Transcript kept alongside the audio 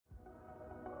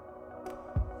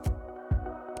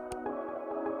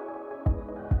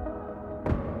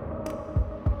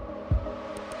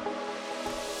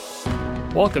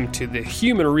Welcome to the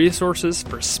Human Resources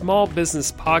for Small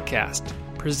Business podcast,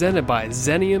 presented by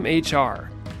Xenium HR.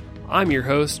 I'm your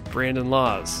host, Brandon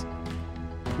Laws.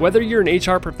 Whether you're an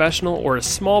HR professional or a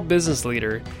small business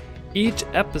leader, each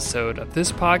episode of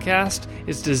this podcast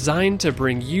is designed to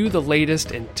bring you the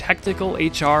latest in technical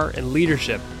HR and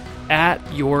leadership at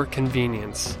your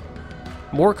convenience.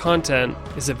 More content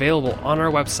is available on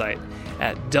our website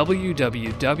at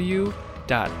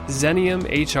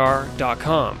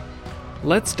www.xeniumhr.com.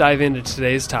 Let's dive into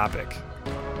today's topic.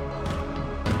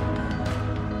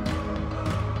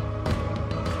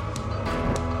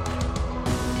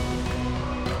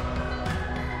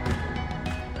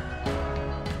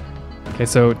 Okay,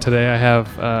 so today I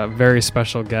have a very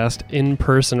special guest in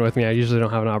person with me. I usually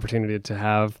don't have an opportunity to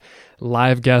have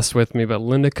live guests with me, but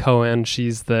Linda Cohen,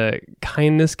 she's the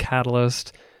Kindness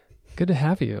Catalyst. Good to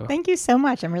have you. Thank you so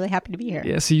much. I'm really happy to be here.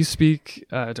 Yeah, so you speak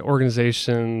to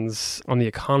organizations on the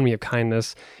economy of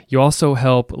kindness. You also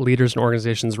help leaders and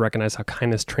organizations recognize how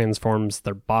kindness transforms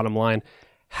their bottom line.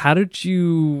 How did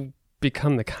you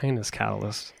become the Kindness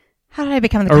Catalyst? How did I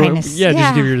become the kindness? Yeah,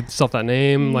 did you give yourself that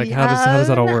name? Like, how does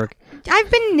that all work?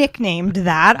 I've been nicknamed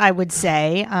that, I would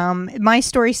say. My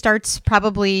story starts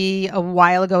probably a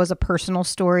while ago as a personal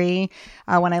story.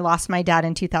 When I lost my dad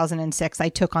in 2006, I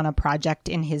took on a project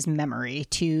in his memory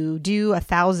to do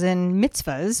 1,000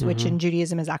 mitzvahs, which in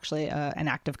Judaism is actually an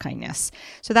act of kindness.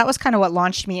 So that was kind of what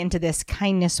launched me into this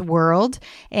kindness world.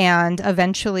 And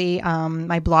eventually,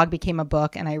 my blog became a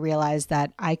book, and I realized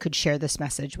that I could share this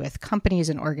message with companies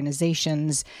and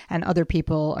organizations and other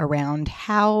people around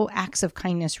how acts of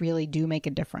kindness really do make a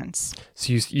difference.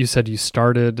 So you said you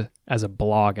started as a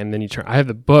blog, and then you I have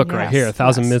the book right here,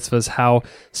 1,000 Mitzvahs, How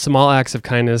Small Acts of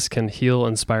Kindness Can Heal,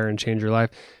 Inspire, and Change Your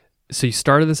Life. So you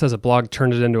started this as a blog,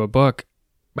 turned it into a book.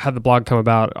 How'd the blog come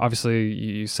about? Obviously,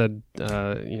 you said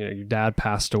your dad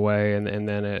passed away, and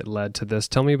then it led to this.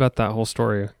 Tell me about that whole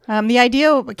story. The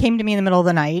idea came to me in the middle of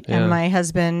the night, and my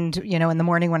husband, in the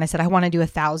morning when I said, I want to do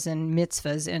 1,000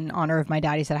 mitzvahs in honor of my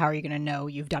dad, he said, how are you going to know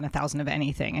you've done 1,000 of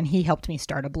anything? And he helped me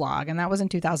start a blog, and that was in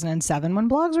 2007 when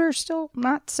blogs were still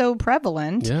not so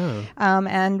prevalent. Yeah.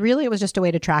 And really, it was just a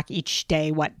way to track each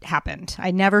day what happened.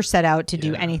 I never set out to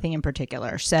do anything in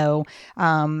particular. So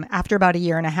after about a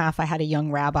year and a half, I had a young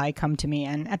rabbi come to me,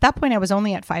 and at that point I was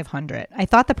only at 500. I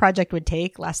thought the project would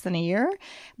take less than a year,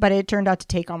 but it turned out to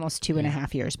take almost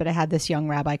 2.5 years. But I had this young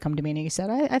rabbi come to me and he said,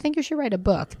 I think you should write a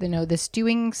book. This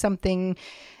doing something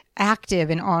active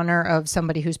in honor of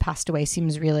somebody who's passed away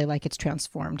seems really like it's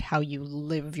transformed how you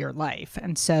live your life.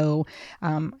 And so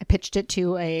I pitched it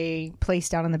to a place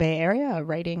down in the Bay Area, a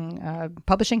writing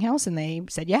publishing house, and they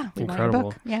said, yeah, we want a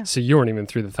book. Yeah. So you weren't even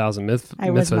through the 1,000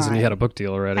 mitzvahs and you had a book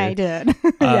deal already. I did.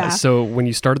 Yeah. So when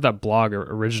you started that blog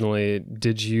originally,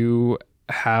 did you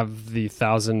have the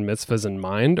 1,000 mitzvahs in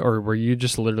mind, or were you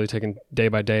just literally taking day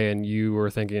by day and you were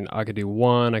thinking, I could do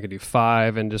 1, I could do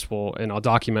 5, and I'll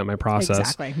document my process?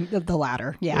 Exactly. The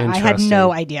latter. Yeah. I had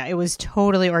no idea. It was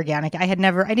totally organic. I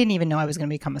didn't even know I was going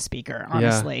to become a speaker,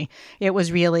 honestly. Yeah. It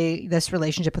was really, this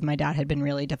relationship with my dad had been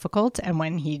really difficult. And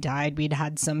when he died, we'd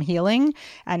had some healing,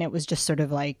 and it was just sort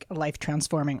of like a life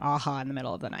transforming aha in the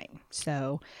middle of the night.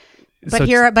 But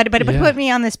it put me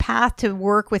on this path to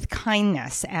work with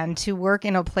kindness and to work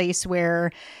in a place where,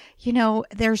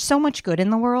 there's so much good in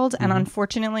the world. And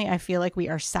unfortunately, I feel like we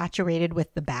are saturated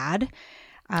with the bad.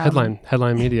 Headline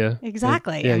media.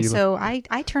 Exactly. So I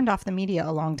turned off the media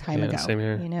a long time ago. Same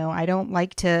here. I don't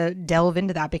like to delve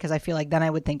into that because I feel like then I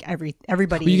would think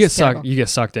everybody you get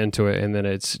sucked into it, and then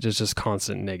it's just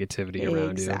constant negativity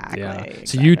around you. Yeah. Exactly.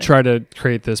 So you try to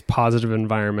create this positive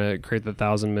environment, create the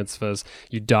 1,000 mitzvahs,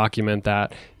 you document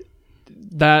that.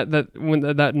 When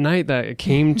that night that it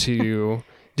came to you,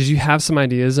 did you have some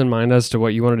ideas in mind as to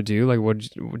what you wanted to do? Like,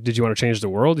 did you want to change the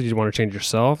world? Did you want to change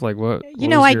yourself? Like, what?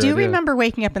 I do remember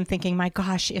waking up and thinking, my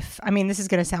gosh, this is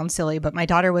going to sound silly, but my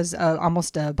daughter was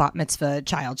almost a bat mitzvah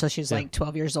child. So she was like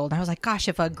 12 years old. And I was like, gosh,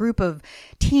 if a group of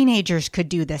teenagers could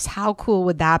do this, how cool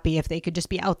would that be if they could just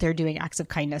be out there doing acts of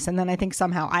kindness? And then I think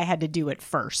somehow I had to do it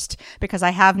first because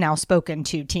I have now spoken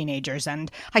to teenagers and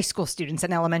high school students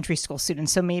and elementary school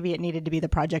students. So maybe it needed to be the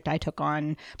project I took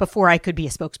on before I could be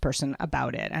a spokesperson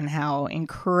about it, and how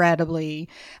incredibly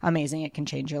amazing it can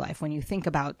change your life when you think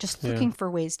about just looking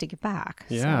for ways to give back.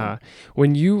 Yeah. So.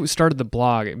 When you started the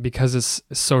blog, because it's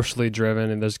socially driven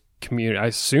and there's community, I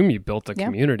assume you built a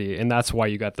community, and that's why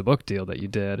you got the book deal that you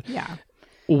did. Yeah.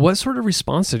 What sort of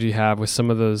response did you have with some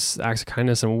of those acts of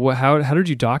kindness, and how did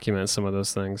you document some of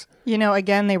those things?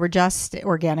 Again, they were just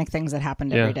organic things that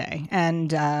happened every day. And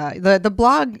the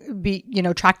blog,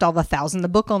 tracked all the 1,000. The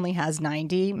book only has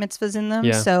 90 mitzvahs in them.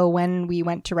 Yeah. So when we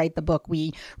went to write the book,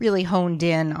 we really honed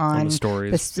in on the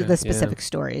stories, the specific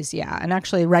stories. Yeah. And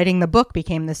actually writing the book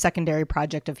became the secondary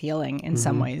project of healing in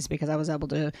some ways, because I was able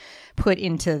to put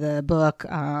into the book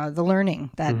the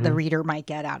learning that the reader might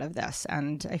get out of this.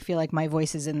 And I feel like my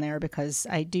voice is in there because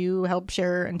I do help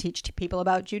share and teach people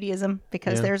about Judaism,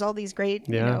 because there's all these great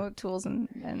tools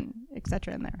and et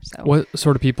cetera in there. So what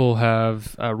sort of people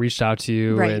have reached out to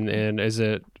you, Right. and is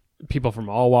it people from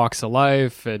all walks of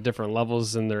life at different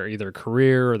levels in their either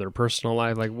career or their personal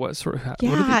life? Like what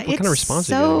kind of response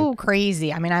are you so getting?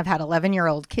 crazy. I mean, I've had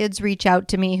 11-year-old kids reach out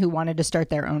to me who wanted to start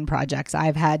their own projects.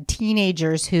 I've had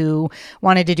teenagers who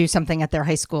wanted to do something at their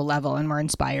high school level and were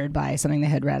inspired by something they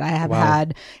had read. I have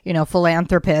had,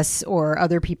 philanthropists or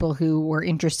other people who were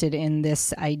interested in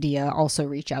this idea also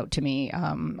reach out to me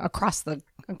across the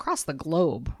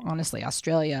globe, honestly,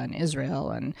 Australia and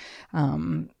Israel and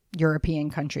European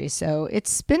countries. So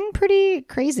it's been pretty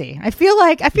crazy. I feel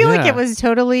like it was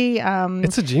totally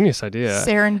It's a genius idea.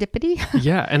 serendipity.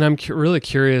 Yeah, and I'm really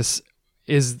curious,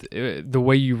 is the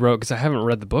way you wrote, because I haven't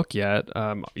read the book yet,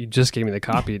 you just gave me the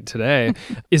copy today.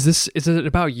 Is it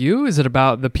about you? Is it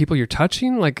about the people you're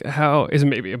touching? Like, how is it?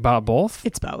 Maybe about both?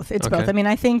 It's both. It's both. I mean,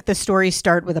 I think the stories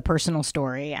start with a personal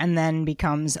story and then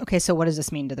becomes, okay, so what does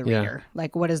this mean to the reader?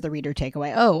 Like, what does the reader take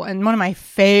away? Oh, and one of my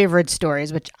favorite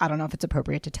stories, which I don't know if it's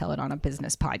appropriate to tell it on a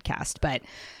business podcast, but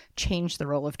change the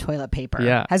roll of toilet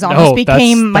paper has almost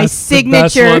became my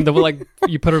signature. The best one,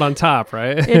 you put it on top,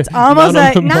 right? It's almost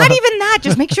not even that.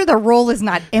 Just make sure the roll is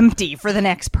not empty for the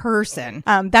next person.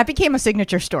 That became a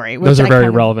signature story. Those are very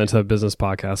relevant to a business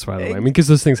podcast, by the way. I mean, because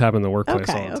those things happen in the workplace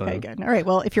all the time. Okay, good. All right.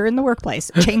 Well, if you're in the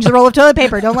workplace, change the roll of toilet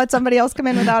paper. Don't let somebody else come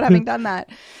in without having done that.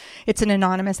 It's an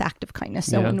anonymous act of kindness.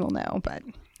 No one will know, but...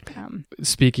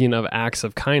 Speaking of acts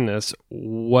of kindness,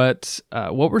 what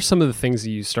were some of the things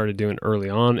that you started doing early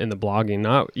on in the blogging?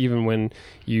 Not even when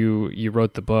you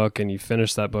wrote the book and you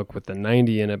finished that book with the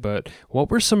 90 in it, but what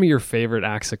were some of your favorite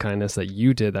acts of kindness that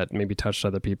you did that maybe touched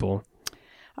other people?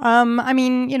 I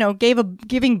mean,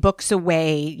 giving books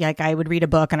away. Like I would read a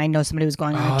book and I know somebody was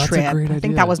going on a trip. I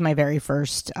think that was my very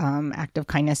first act of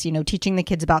kindness. Teaching the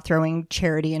kids about throwing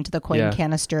charity into the coin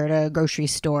canister at a grocery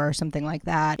store or something like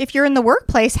that. If you're in the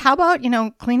workplace, how about,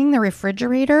 cleaning the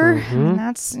refrigerator? And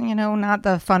that's, not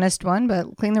the funnest one,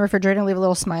 but clean the refrigerator and leave a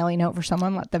little smiley note for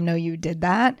someone. Let them know you did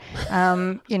that.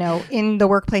 In the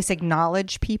workplace,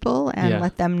 acknowledge people and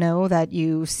let them know that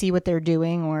you see what they're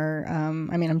doing. Or,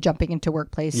 I'm jumping into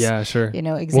workplace. Yeah, sure.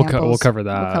 Examples. We'll cover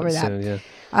that. We'll cover that. Soon,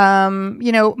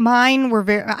 yeah. Mine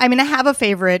were I have a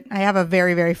favorite. I have a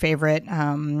very, very favorite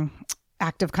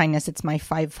act of kindness. It's my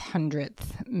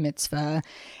 500th mitzvah.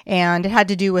 And it had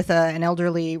to do with an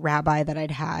elderly rabbi that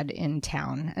I'd had in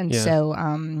town. And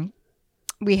so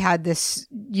we had this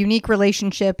unique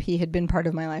relationship. He had been part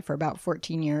of my life for about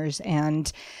 14 years.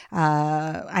 And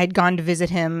I'd gone to visit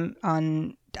him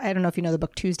on... I don't know if you know the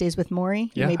book Tuesdays with Morrie.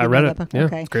 Yeah, I read it. Yeah,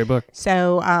 okay. It's a great book.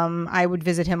 So I would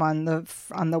visit him on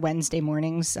the Wednesday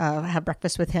mornings, have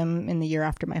breakfast with him in the year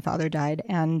after my father died.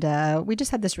 And we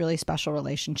just had this really special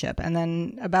relationship. And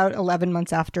then about 11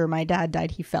 months after my dad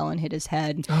died, he fell and hit his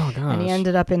head. Oh, gosh. And he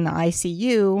ended up in the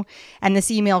ICU. And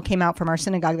this email came out from our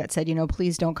synagogue that said,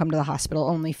 please don't come to the hospital,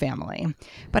 only family.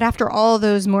 But after all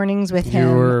those mornings with him,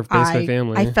 you were basically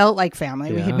family. I felt like family.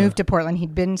 Yeah. We had moved to Portland.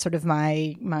 He'd been sort of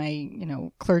my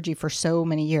clergy for so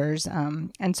many years.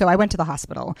 And so I went to the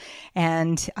hospital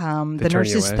and the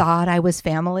nurses thought I was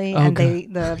family. And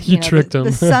you tricked him.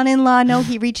 The son-in-law,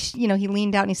 he reached, he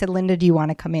leaned out and he said, Linda, do you want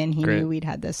to come in? He knew we'd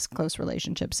had this close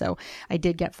relationship. So I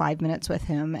did get 5 minutes with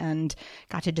him and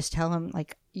got to just tell him,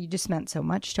 like, you just meant so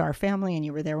much to our family and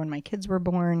you were there when my kids were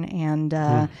born and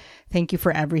thank you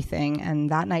for everything. And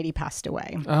that night he passed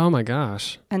away. Oh my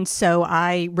gosh. And so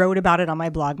I wrote about it on my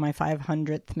blog, my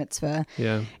 500th mitzvah.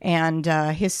 Yeah. And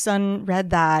his son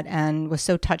read that and was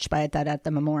so touched by it that at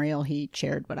the memorial he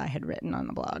shared what I had written on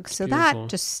the blog. So that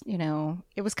just,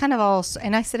 it was kind of all,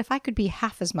 and I said, if I could be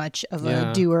half as much of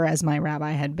a doer as my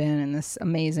rabbi had been in this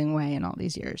amazing way in all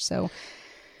these years. So,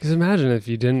 because imagine if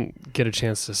you didn't get a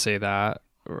chance to say that,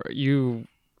 he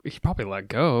probably let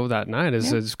go that night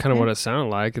is kind of what it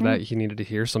sounded like, that he needed to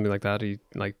hear something like that. He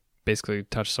basically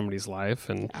touched somebody's life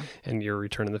and you're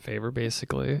returning the favor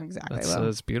basically. Exactly.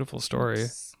 That's a beautiful story.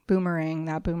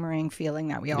 That boomerang feeling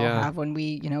that we all have when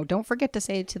we, don't forget to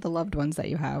say to the loved ones that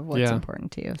you have what's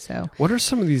important to you. So what are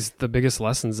some of the biggest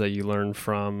lessons that you learned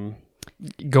from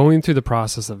going through the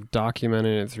process of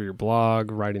documenting it through your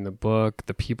blog, writing the book,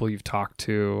 the people you've talked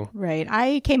to. Right.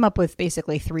 I came up with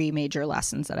basically 3 major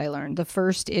lessons that I learned. The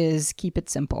first is keep it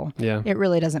simple. Yeah. It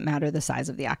really doesn't matter the size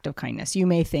of the act of kindness. You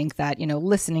may think that,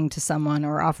 listening to someone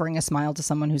or offering a smile to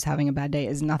someone who's having a bad day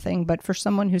is nothing, but for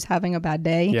someone who's having a bad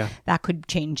day, that could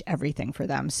change everything for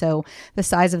them. So the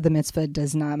size of the mitzvah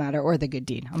does not matter, or the good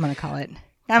deed. I'm going to call it.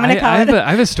 I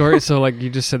have a story. So like you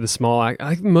just said, the small act,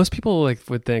 like most people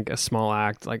would think a small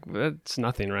act, like it's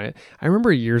nothing, right? I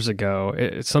remember years ago,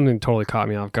 it's something totally caught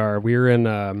me off guard. We were in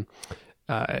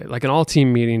like an all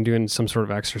team meeting doing some sort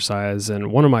of exercise.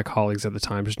 And one of my colleagues at the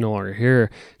time, who's no longer here,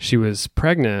 she was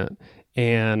pregnant.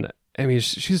 And I mean,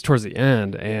 she's towards the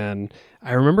end. And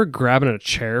I remember grabbing a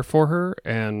chair for her.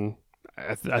 And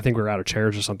I think we were out of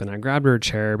chairs or something. I grabbed her a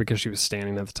chair because she was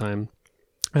standing at the time.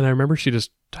 And I remember she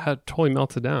just had totally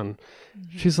melted down.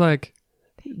 Mm-hmm. She's like,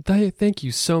 thank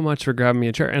you so much for grabbing me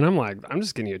a chair. And I'm like, I'm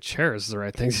just getting you a chair. This is the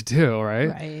right thing to do, right?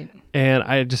 Right. And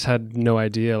I just had no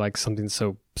idea, like something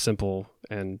so simple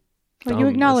and well, you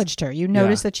acknowledged her. You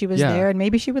noticed that she was there, and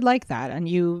maybe she would like that. And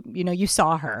you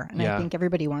saw her. And I think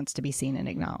everybody wants to be seen and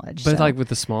acknowledged. But like with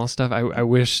the small stuff, I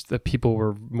wish that people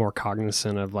were more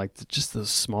cognizant of like just those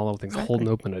small little things, holding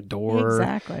open a door.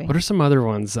 Exactly. What are some other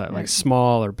ones that like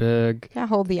small or big? Yeah,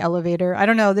 hold the elevator. I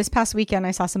don't know. This past weekend,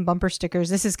 I saw some bumper stickers.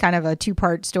 This is kind of a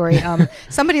 2-part story.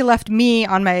 Somebody left me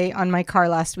on my car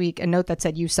last week a note that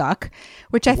said "You suck,"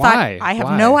 which I thought I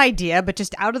have no idea, but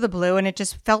just out of the blue, and it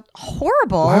just felt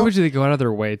horrible. Why would they go out of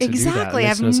their way to do that? Exactly. I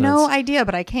have no idea,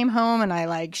 but I came home and I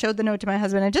like showed the note to my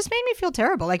husband. It just made me feel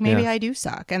terrible. Like maybe I do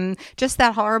suck. And just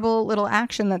that horrible little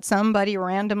action that somebody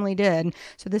randomly did.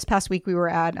 So this past week we were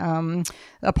at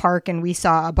a park and we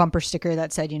saw a bumper sticker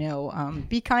that said,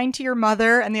 be kind to your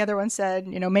mother. And the other one said,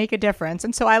 make a difference.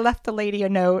 And so I left the lady a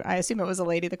note. I assume it was a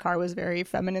lady. The car was very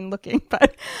feminine looking,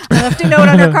 but I left a note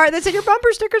on her car that said, your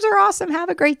bumper stickers are awesome. Have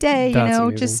a great day. That's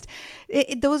amazing. Just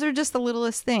those are just the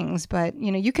littlest things, but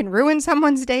you can ruin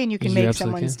someone's day and you can make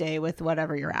someone's day with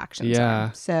whatever your actions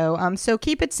are. So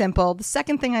keep it simple. The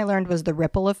second thing I learned was the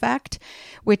ripple effect,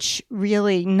 which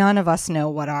really none of us know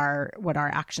what our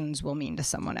actions will mean to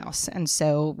someone else. And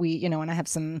so we, and I have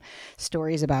some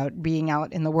stories about being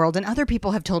out in the world, and other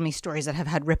people have told me stories that have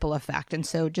had ripple effect. And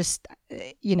so just,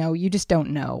 you just don't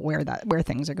know where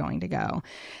things are going to go.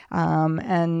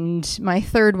 And my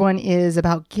third one is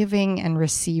about giving and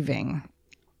receiving.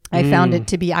 I found it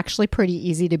to be actually pretty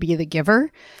easy to be the giver.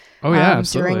 Oh yeah,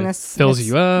 absolutely. During this fills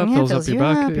you up, fills up your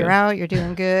bucket. You're out, you're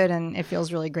doing good, and it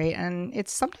feels really great. And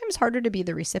it's sometimes harder to be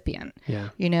the recipient.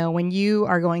 Yeah. When you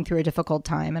are going through a difficult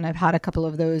time, and I've had a couple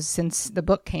of those since the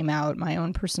book came out. My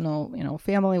own personal,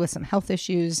 family with some health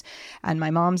issues, and my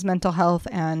mom's mental health,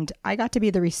 and I got to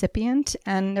be the recipient,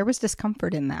 and there was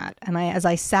discomfort in that. And as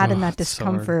I sat in that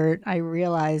discomfort, I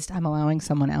realized I'm allowing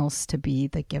someone else to be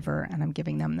the giver, and I'm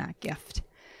giving them that gift.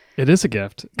 It is a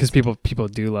gift because people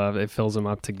do love it. It fills them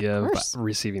up to give, but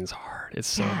receiving is hard. It's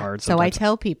so hard. So I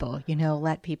tell people,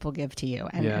 let people give to you,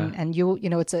 and you,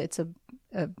 it's a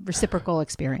reciprocal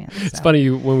experience. It's funny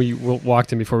when we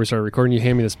walked in before we started recording. You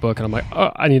hand me this book, and I'm like,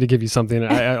 oh, I need to give you something.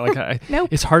 Nope.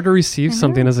 It's hard to receive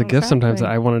something as a gift sometimes. That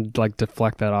I want to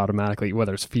deflect that automatically,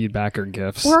 whether it's feedback or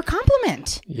gifts or a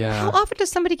compliment. Yeah. How often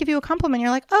does somebody give you a compliment?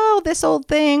 You're like, oh, this old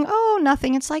thing. Oh,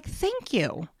 nothing. It's like, thank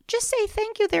you. Just say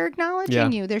thank you. They're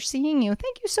acknowledging you. They're seeing you.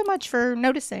 Thank you so much for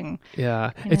noticing.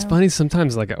 Yeah. It's funny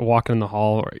sometimes, like walking in the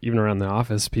hall or even around the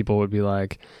office, people would be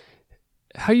like,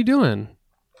 how you doing?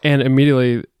 And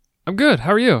immediately, I'm good.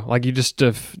 How are you? Like you just,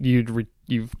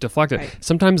 you've deflected. Right.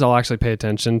 Sometimes I'll actually pay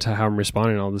attention to how I'm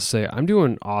responding. I'll just say, I'm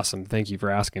doing awesome. Thank you for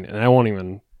asking. And I won't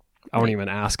even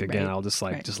ask again. I'll just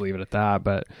just leave it at that.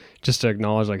 But just to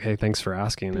acknowledge like, hey, thanks for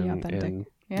asking.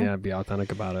 And be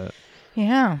authentic about it.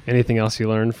 Yeah. Anything else you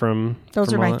learned from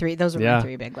those are my three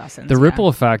big lessons. The ripple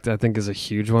effect I think is a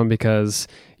huge one because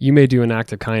you may do an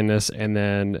act of kindness and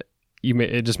then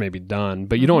it just may be done,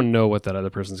 but you don't know what that other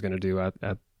person's going to do at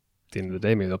the end of the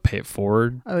day. Maybe they'll pay it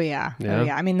forward. Oh yeah.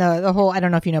 I mean the whole, I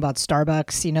don't know if you know about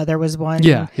Starbucks, there was one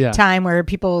time where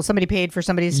somebody paid for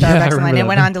somebody's Starbucks and then it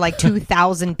went on to like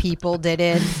 2,000 people did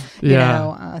it,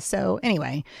 so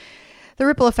anyway. The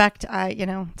ripple effect,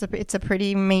 it's a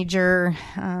pretty major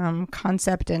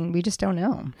concept, and we just don't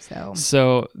know.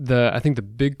 So I think the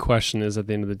big question is at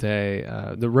the end of the day,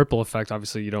 the ripple effect.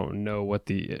 Obviously, you don't know what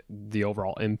the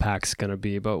overall impact's going to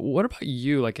be, but what about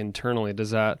you? Like internally,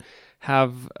 does that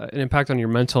have an impact on your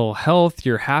mental health,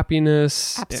 your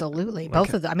happiness? Absolutely.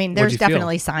 Both of them. I mean, there's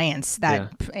definitely science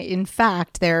that, in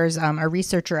fact, there's a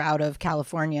researcher out of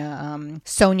California,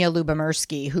 Sonia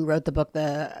Lyubomirsky, who wrote the book,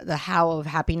 The How of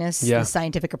Happiness, the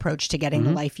scientific approach to getting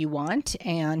the life you want.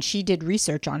 And she did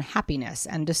research on happiness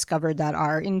and discovered that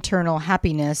our internal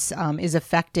happiness is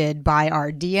affected by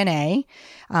our DNA,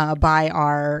 by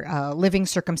our living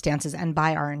circumstances, and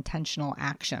by our intentional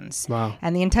actions. Wow.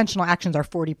 And the intentional actions are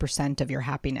 40% of your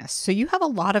happiness. So you have a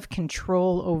lot of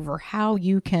control over how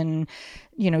you can,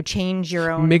 change your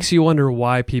own. Makes you wonder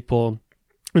why people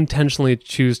intentionally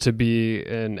choose to be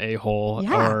an a-hole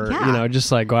or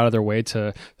just like go out of their way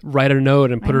to write a note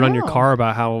and put it on your car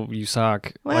about how you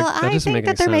suck. Well, I think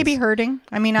that they're maybe hurting.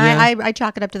 I mean, I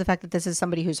chalk it up to the fact that this is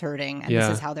somebody who's hurting and this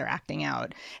is how they're acting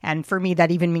out. And for me,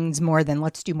 that even means more than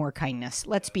let's do more kindness.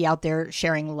 Let's be out there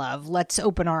sharing love. Let's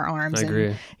open our arms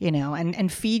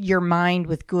and feed your mind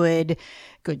with good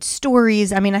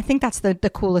stories. I mean, I think that's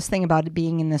the coolest thing about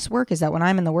being in this work is that when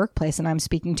I'm in the workplace and I'm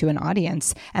speaking to an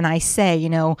audience and I say,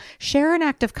 share an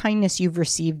act of kindness you've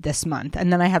received this month.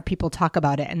 And then I have people talk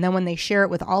about it. And then when they share it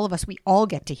with all of us, we all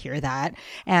get to hear that.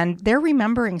 And they're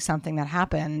remembering something that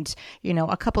happened,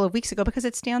 a couple of weeks ago because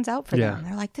it stands out for them.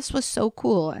 They're like, this was so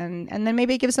cool. And then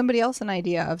maybe it gives somebody else an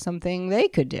idea of something they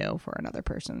could do for another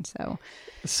person.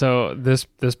 So this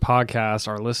podcast,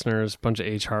 our listeners, a bunch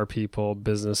of HR people,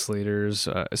 business leaders.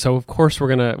 So of course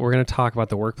we're gonna talk about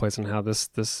the workplace and how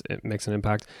this it makes an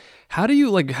impact. How do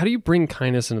you bring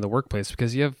kindness into the workplace?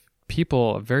 Because you have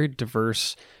people, a very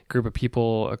diverse group of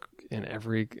people in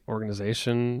every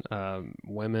organization,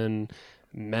 women,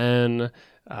 men,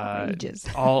 ages.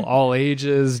 all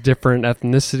ages, different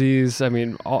ethnicities. I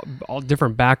mean, all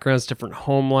different backgrounds, different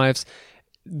home lives.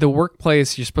 The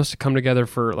workplace, you're supposed to come together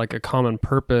for like a common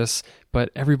purpose,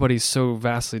 but everybody's so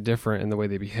vastly different in the way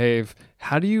they behave.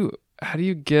 How do you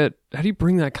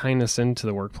bring that kindness into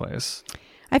the workplace?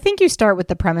 I think you start with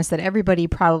the premise that everybody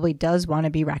probably does want to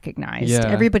be recognized. Yeah.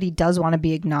 Everybody does want to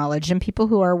be acknowledged. And people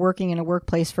who are working in a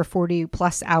workplace for 40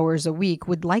 plus hours a week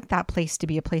would like that place to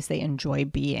be a place they enjoy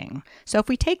being. So if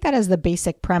we take that as the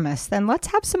basic premise, then let's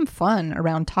have some fun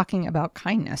around talking about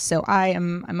kindness. So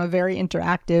I'm a very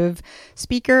interactive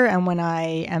speaker. And when I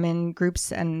am in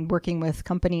groups and working with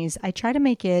companies, I try to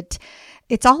make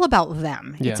it's all about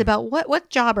them. Yeah. It's about what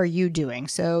job are you doing?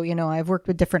 So, I've worked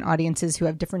with different audiences who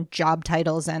have different job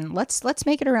titles, and let's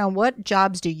make it around what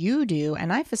jobs do you do?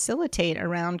 And I facilitate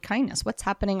around kindness. What's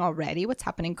happening already? What's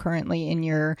happening currently in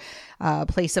your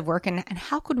place of work? And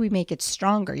how could we make it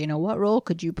stronger? What role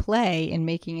could you play in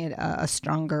making it a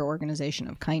stronger organization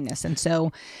of kindness? And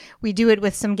so we do it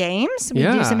with some games. We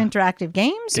do some interactive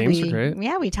games. Games are great.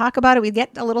 Yeah, we talk about it. We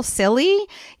get a little silly.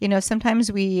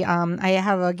 Sometimes I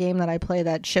have a game that I play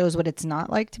that shows what it's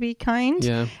not like to be kind.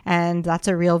 Yeah. And that's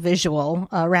a real visual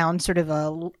around sort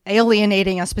of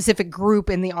alienating a specific group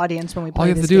in the audience when we play. All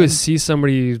you have this to do game. is see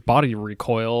somebody's body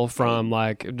recoil from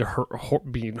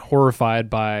being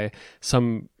horrified by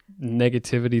some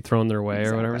negativity thrown their way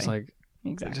or whatever. It's like,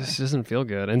 exactly. It just doesn't feel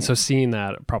good. And so seeing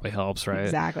that probably helps, right?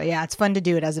 Exactly. Yeah. It's fun to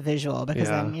do it as a visual because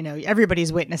then,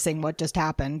 everybody's witnessing what just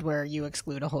happened where you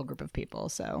exclude a whole group of people.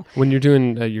 So when you're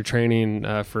doing your training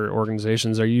for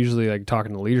organizations, are you usually like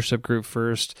talking to the leadership group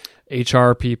first,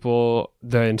 HR people,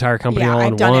 the entire company all in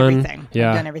one? I've done everything. I've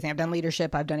done everything. I've done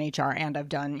leadership, I've done HR, and I've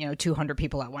done, 200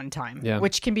 people at one time,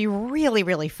 which can be really,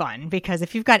 really fun because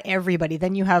if you've got everybody,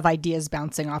 then you have ideas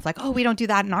bouncing off like, oh, we don't do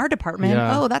that in our department.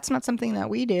 Yeah. Oh, that's not something that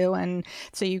we do. And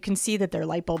so you can see that their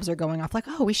light bulbs are going off like,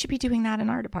 oh, we should be doing that in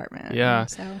our department. Yeah.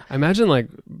 So I imagine like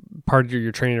part of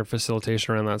your training or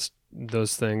facilitation around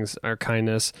those things are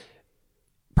kindness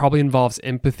probably involves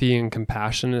empathy and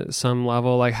compassion at some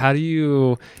level. Like how do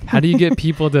you get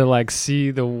people to like see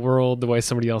the world the way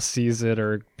somebody else sees it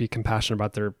or be compassionate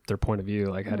about their point of view?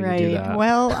 Like how do you do that?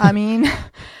 Well, I mean,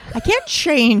 I can't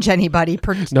change anybody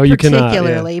No, you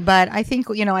particularly, cannot, but I think,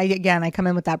 I come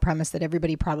in with that premise that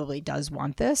everybody probably does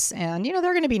want this. And, there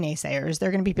are going to be naysayers. There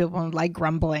are going to be people who like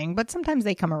grumbling, but sometimes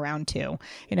they come around too,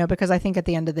 because I think at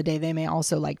the end of the day, they may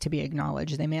also like to be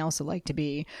acknowledged. They may also like to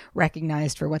be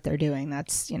recognized for what they're doing.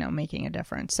 That's, making a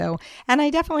difference. So, and I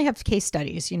definitely have case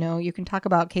studies, you can talk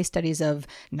about case studies of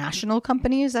national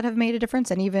companies that have made a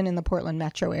difference. And even in the Portland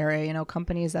metro area,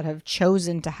 companies that have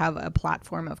chosen to have a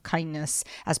platform of kindness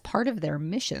as part of their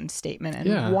mission statement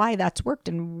and why that's worked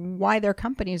and why their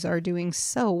companies are doing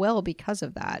so well because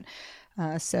of that.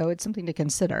 So it's something to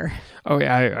consider. Oh,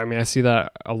 yeah. I mean, I see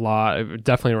that a lot.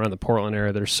 Definitely around the Portland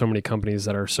area, there's so many companies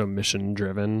that are so mission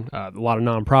driven. A lot of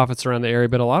nonprofits around the area,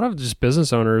 but a lot of just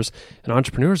business owners and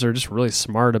entrepreneurs are just really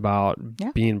smart about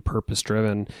being purpose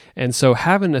driven. And so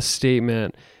having a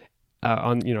statement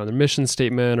on, you know, their mission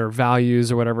statement or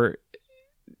values or whatever.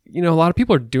 You know, a lot of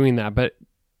people are doing that, but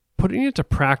putting it to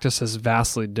practice is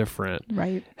vastly different.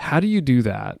 Right. How do you do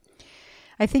that?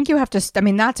 I think you have to, I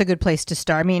mean, that's a good place to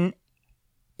start. I mean,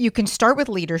 you can start with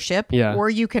leadership, or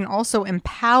you can also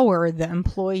empower the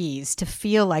employees to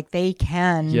feel like they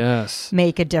can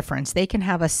make a difference. They can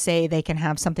have a say, they can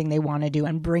have something they want to do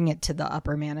and bring it to the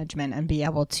upper management and be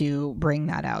able to bring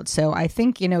that out. So I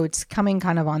think, you know, it's coming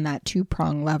kind of on that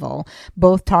two-prong level,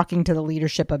 both talking to the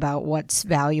leadership about what's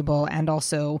valuable and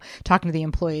also talking to the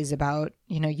employees about,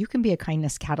 you know, you can be a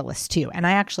kindness catalyst too. And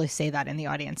I actually say that in the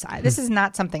audience. This is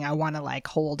not something I want to like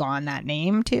hold on that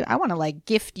name to. I want to like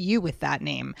gift you with that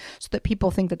name so that people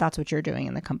think that that's what you're doing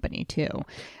in the company too.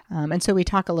 And so we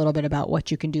talk a little bit about what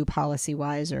you can do policy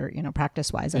wise or, you know,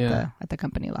 practice wise at the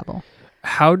company level.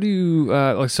 How do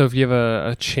you, so if you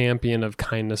have a champion of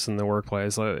kindness in the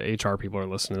workplace, like HR people are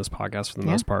listening to this podcast for the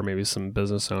most part, maybe some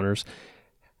business owners.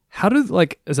 How do,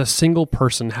 like, as a single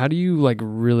person, how do you like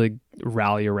really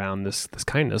rally around this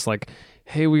kindness? Like,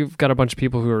 hey, we've got a bunch of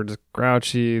people who are just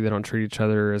grouchy. They don't treat each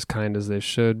other as kind as they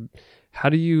should. How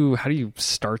do you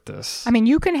start this? I mean,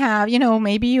 you can have, you know,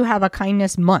 maybe you have a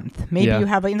kindness month. Maybe you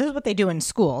have, this is what they do in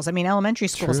schools. I mean, elementary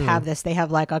schools have this. They have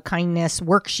like a kindness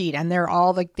worksheet and they're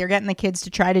all like, they're getting the kids to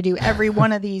try to do every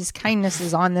one of these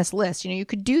kindnesses on this list. You know, you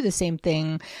could do the same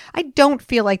thing. I don't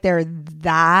feel like there are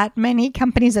that many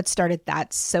companies that start at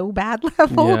that so bad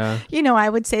level. Yeah. You know, I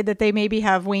would say that they maybe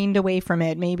have waned away from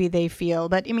it. Maybe they feel,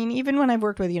 but I mean, even when I've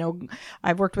worked with, you know,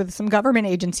 I've worked with some government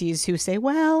agencies who say,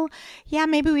 well, yeah,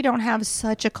 maybe we don't have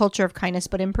such a culture of kindness,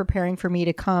 but in preparing for me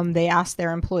to come, they asked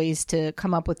their employees to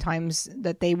come up with times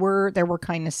that there were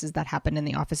kindnesses that happened in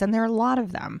the office, and there are a lot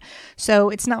of them. So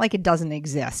it's not like it doesn't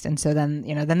exist. And so then,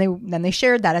 you know, then they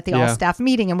shared that at the all staff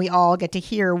meeting, and we all get to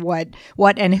hear what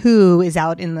and who is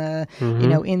out in the you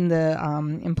know, in the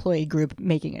employee group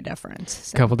making a difference.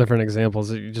 So. A couple different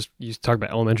examples. You talked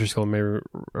about elementary school, maybe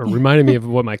reminded me of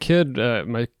what my kid,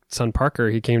 my son Parker,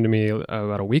 he came to me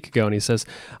about a week ago and he says,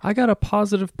 I got a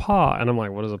positive paw. And I'm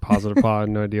like, what is a positive paw? I have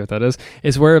no idea what that is.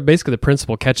 It's where basically the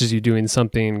principal catches you doing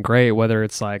something great, whether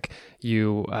it's like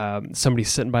you, somebody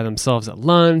sitting by themselves at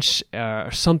lunch or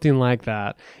something like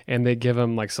that. And they give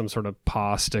them like some sort of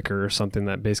paw sticker or something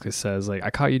that basically says like, I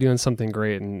caught you doing something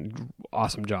great and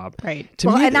awesome job. Right.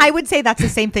 And I would say that's the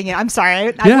same thing. I'm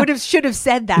sorry. I should have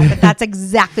said that, but that's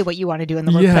exactly what you want to do in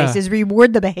the workplace is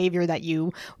reward the behavior that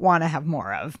you want to have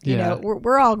more of. You know,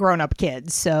 we're all grown up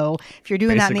kids. So if you're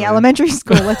doing that in the elementary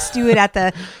school, let's do it at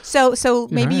the, so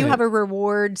maybe you have a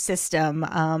reward system.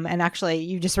 And actually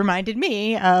you just reminded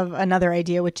me of another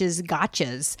idea, which is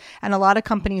gotchas. And a lot of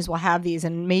companies will have these,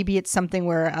 and maybe it's something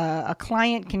where a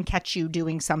client can catch you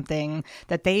doing something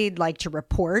that they'd like to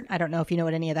report. I don't know if you know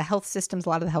what any of the health systems, a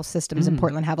lot of the health systems in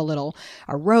Portland have a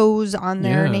rose on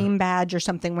their name badge or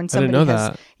something when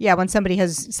somebody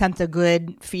has sent the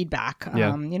good feedback.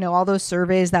 You know, all those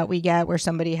surveys that we get where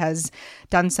somebody has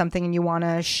done something and you want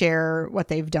to share what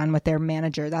they've done with their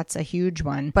manager. That's a huge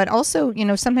one. But also, you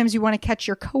know, sometimes you want to catch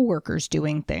your coworkers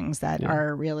doing things that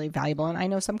are really valuable. And I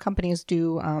know some companies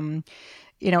do,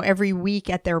 you know, every week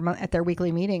at their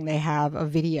weekly meeting, they have a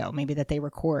video maybe that they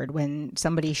record when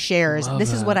somebody shares,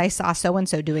 this is what I saw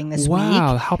so-and-so doing this week.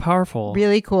 Wow, how powerful.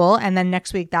 Really cool. And then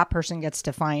next week, that person gets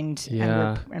to find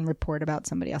and report about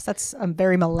somebody else. That's a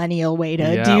very millennial way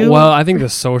to do. Well, I think the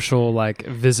social like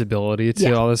visibility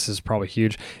to all this is probably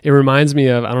huge. It reminds me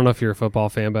of, I don't know if you're a football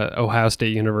fan, but Ohio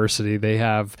State University, they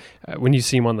have, when you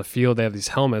see them on the field, they have these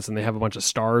helmets and they have a bunch of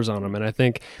stars on them. And I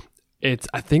think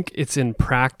it's in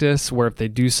practice where if they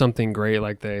do something great,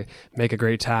 like they make a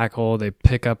great tackle, they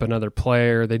pick up another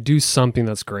player, they do something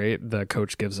that's great, the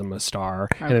coach gives them a star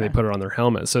and then they put it on their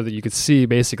helmet so that you could see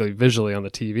basically visually on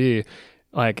the TV,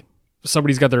 like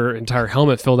somebody's got their entire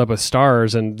helmet filled up with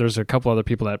stars and there's a couple other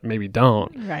people that maybe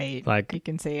don't. Right. Like you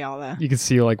can see you can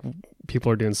see like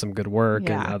people are doing some good work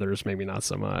and others maybe not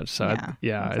so much. So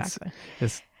exactly.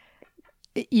 it's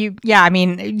I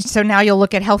mean, so now you'll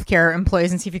look at healthcare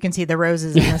employees and see if you can see the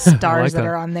roses and the stars that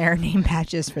are on their name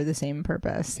badges for the same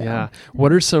purpose. So. Yeah.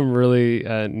 What are some really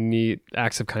neat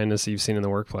acts of kindness that you've seen in the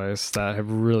workplace that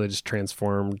have really just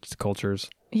transformed cultures?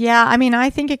 Yeah. I mean, I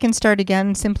think it can start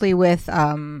again simply with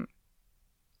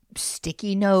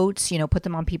sticky notes, you know, put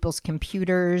them on people's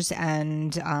computers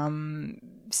and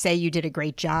say you did a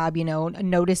great job, you know,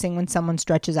 noticing when someone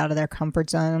stretches out of their comfort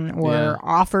zone or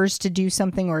offers to do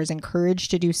something or is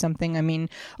encouraged to do something. I mean,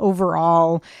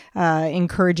 overall,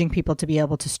 encouraging people to be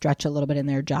able to stretch a little bit in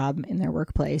their job, in their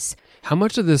workplace. How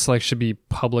much of this like should be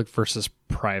public versus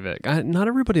private? Not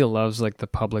everybody loves like the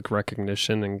public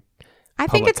recognition and I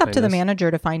think public it's up to the kindness.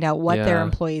 manager to find out what their Yeah.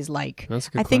 employees like. That's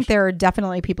a good I think question. there are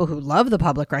definitely people who love the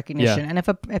public recognition. And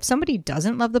if somebody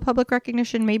doesn't love the public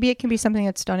recognition, maybe it can be something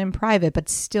that's done in private, but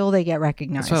still they get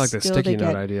recognized. That's why I like the Still sticky they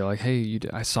note get- idea. Like, hey,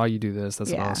 I saw you do this. That's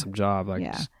an Yeah. awesome job. Like,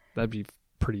 Yeah. that'd be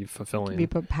pretty fulfilling. be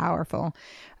powerful.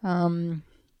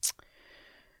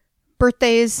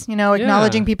 Birthdays,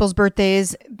 acknowledging people's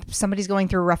birthdays. Somebody's going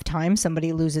through a rough time.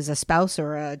 Somebody loses a spouse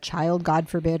or a child, God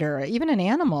forbid, or even an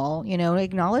animal,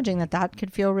 acknowledging that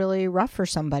could feel really rough for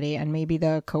somebody. And maybe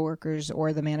the coworkers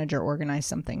or the manager organize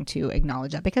something to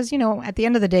acknowledge that. Because, at the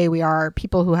end of the day, we are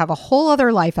people who have a whole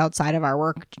other life outside of our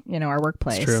work, our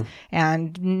workplace. It's true.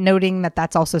 And noting that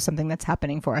that's also something that's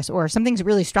happening for us, or something's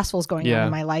really stressful is going on Yeah.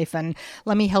 in my life. And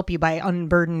let me help you by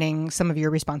unburdening some of your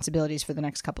responsibilities for the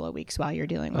next couple of weeks while you're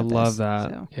dealing with I this. love that.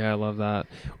 So, Yeah, I love that.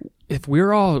 If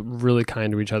we're all really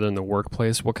kind to each other in the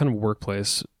workplace, what kind of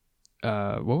workplace,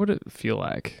 what would it feel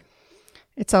like?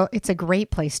 it's a great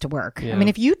place to work. Yeah. I mean,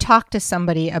 if you talk to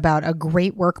somebody about a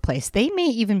great workplace, they may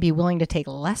even be willing to take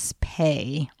less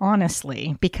pay,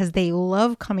 honestly, because they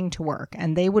love coming to work,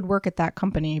 and they would work at that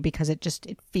company because it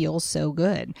feels so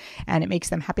good and it makes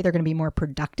them happy. They're going to be more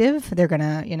productive. They're going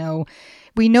to,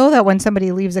 we know that when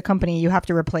somebody leaves a company, you have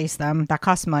to replace them. That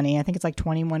costs money. I think it's like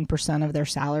 21% of their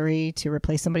salary to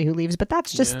replace somebody who leaves, but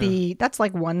that's just that's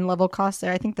like one level cost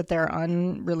there. I think that there are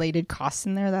unrelated costs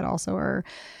in there that also are,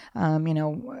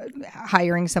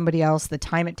 hiring somebody else, the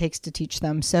time it takes to teach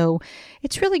them. So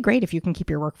it's really great if you can keep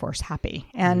your workforce happy.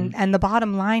 And the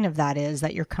bottom line of that is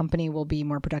that your company will be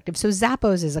more productive. So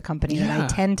Zappos is a company that I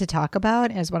tend to talk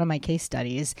about as one of my case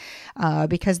studies,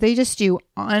 because they just do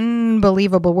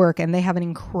unbelievable work and they have an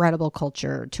incredible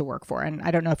culture to work for. And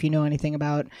I don't know if you know anything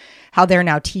about how they're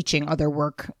now teaching other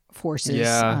workforces.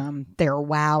 Yeah. Their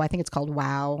WOW, I think it's called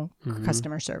WOW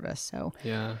customer service. So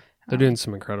Yeah. They're doing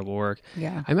some incredible work.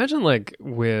 yeah. I imagine like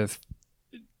with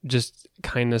just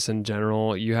kindness in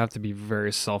general, you have to be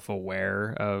very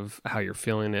self-aware of how you're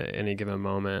feeling at any given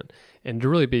moment and to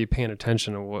really be paying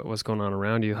attention to what's going on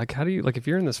around you. Like, how do you, like, if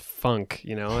you're in this funk,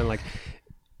 and like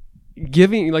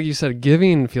giving, like you said,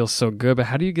 giving feels so good, but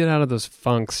how do you get out of those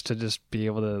funks to just be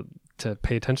able to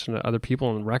pay attention to other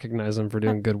people and recognize them for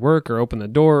doing good work or open the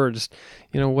door or just,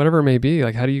 whatever it may be?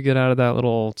 Like, how do you get out of that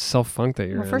little self-funk that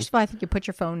you're Well, in? first of all, I think you put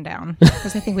your phone down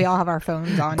because I think we all have our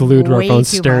phones on Glued to our way phones,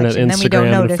 too staring much, at and then we don't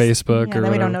Instagram and notice. Facebook Yeah, or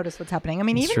then we don't whatever. notice what's happening. I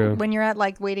mean, It's even true. when you're at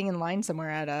like waiting in line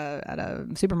somewhere at a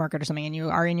supermarket or something, and you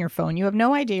are in your phone, you have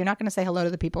no idea. You're not going to say hello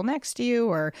to the people next to you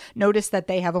or notice that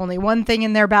they have only one thing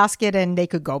in their basket and they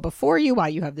could go before you while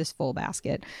you have this full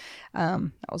basket.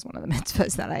 That was one of the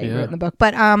mitzvahs that I wrote in the book.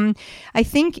 But I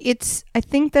think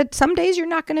that some days you're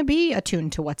not going to be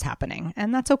attuned to what's happening,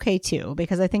 and that's okay too.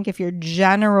 Because I think if your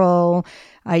general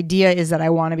idea is that I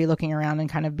want to be looking around and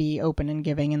kind of be open and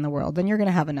giving in the world, then you're going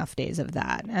to have enough days of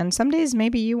that. And some days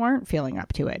maybe you aren't feeling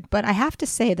up to it. But I have to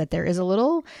say that there's a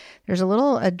little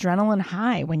adrenaline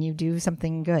high when you do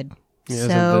something good. Yeah,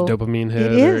 So the dopamine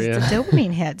hit. it is the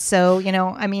dopamine hit. So,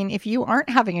 I mean, if you aren't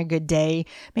having a good day,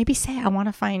 maybe say, I want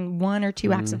to find 1 or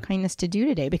 2 acts of kindness to do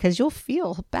today, because you'll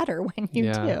feel better when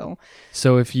you do.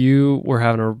 So if you were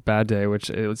having a bad day, which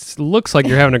it looks like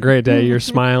you're having a great day, you're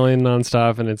smiling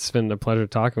nonstop, and it's been a pleasure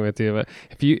talking with you. But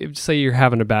if say you're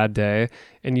having a bad day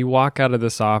and you walk out of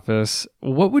this office,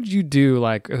 what would you do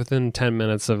like within 10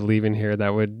 minutes of leaving here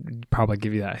that would probably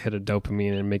give you that hit of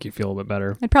dopamine and make you feel a bit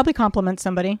better? I'd probably compliment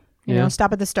somebody. Yeah.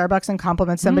 Stop at the Starbucks and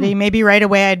compliment somebody. Maybe right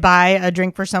away I'd buy a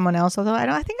drink for someone else. Although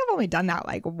I think I've only done that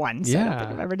like once. I don't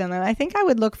think I've ever done that. I think I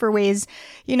would look for ways.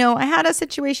 I had a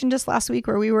situation just last week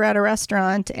where we were at a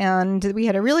restaurant and we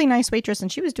had a really nice waitress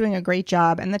and she was doing a great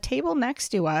job. And the table next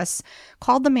to us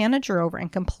called the manager over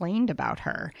and complained about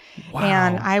her. Wow.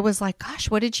 And I was like, gosh,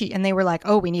 what did she? And they were like,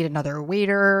 oh, we need another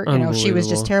waiter. She was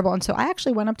just terrible. And so I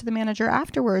actually went up to the manager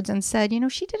afterwards and said,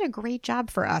 she did a great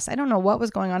job for us. I don't know what was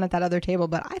going on at that other table,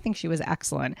 but I think she was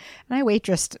excellent. And I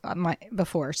waitressed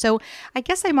before. So I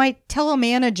guess I might tell a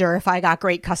manager if I got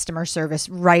great customer service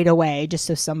right away, just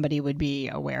so somebody would be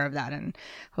aware of that. And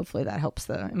hopefully that helps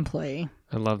the employee.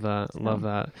 I love that. I love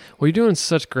that. Well, you're doing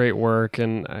such great work,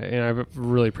 and I've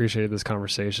really appreciated this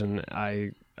conversation.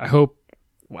 I hope,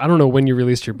 I don't know when you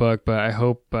released your book, but I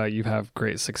hope you have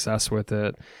great success with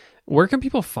it. Where can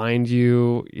people find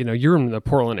you? You're in the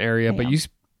Portland area, but you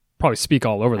probably speak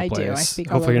all over the I place. do. I speak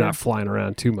all Hopefully over. you're not flying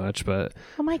around too much, but...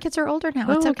 Well, my kids are older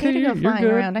now. It's Oh, okay to okay, go you're flying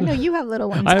good. around. I know you have little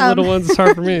ones. I have little ones. It's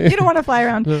hard for me. You don't want to fly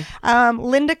around. No.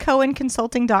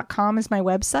 LindaCohenConsulting.com is my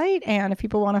website. And if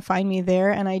people want to find me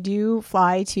there, and I do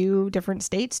fly to different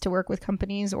states to work with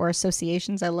companies or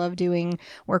associations. I love doing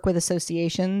work with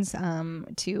associations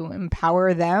to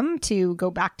empower them to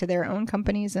go back to their own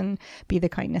companies and be the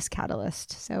kindness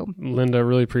catalyst. So, Linda, I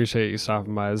really appreciate you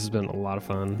stopping by. This has been a lot of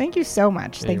fun. thank you so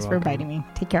much. Yeah, Thanks you're for welcome. inviting me.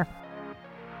 Take care.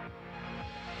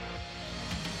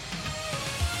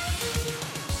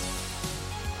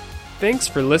 Thanks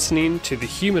for listening to the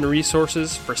Human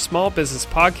Resources for Small Business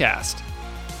podcast.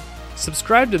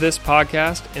 Subscribe to this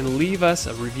podcast and leave us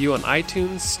a review on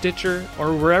iTunes, Stitcher,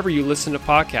 or wherever you listen to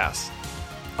podcasts.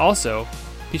 Also,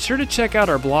 be sure to check out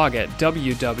our blog at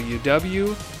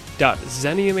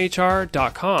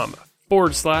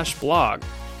www.zeniumhr.com/blog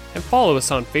and follow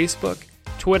us on Facebook,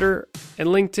 Twitter, and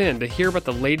LinkedIn to hear about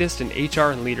the latest in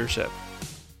HR and leadership.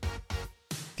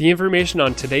 The information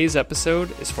on today's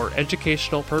episode is for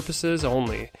educational purposes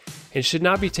only and should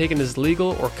not be taken as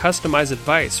legal or customized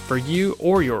advice for you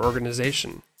or your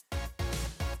organization.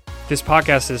 This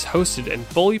podcast is hosted and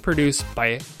fully produced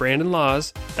by Brandon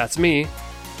Laws, that's me,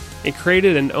 and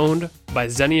created and owned by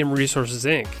Zenium Resources,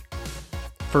 Inc.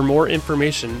 For more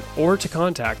information or to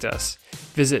contact us,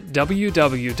 visit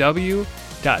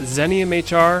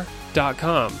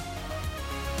www.zeniumhr.com.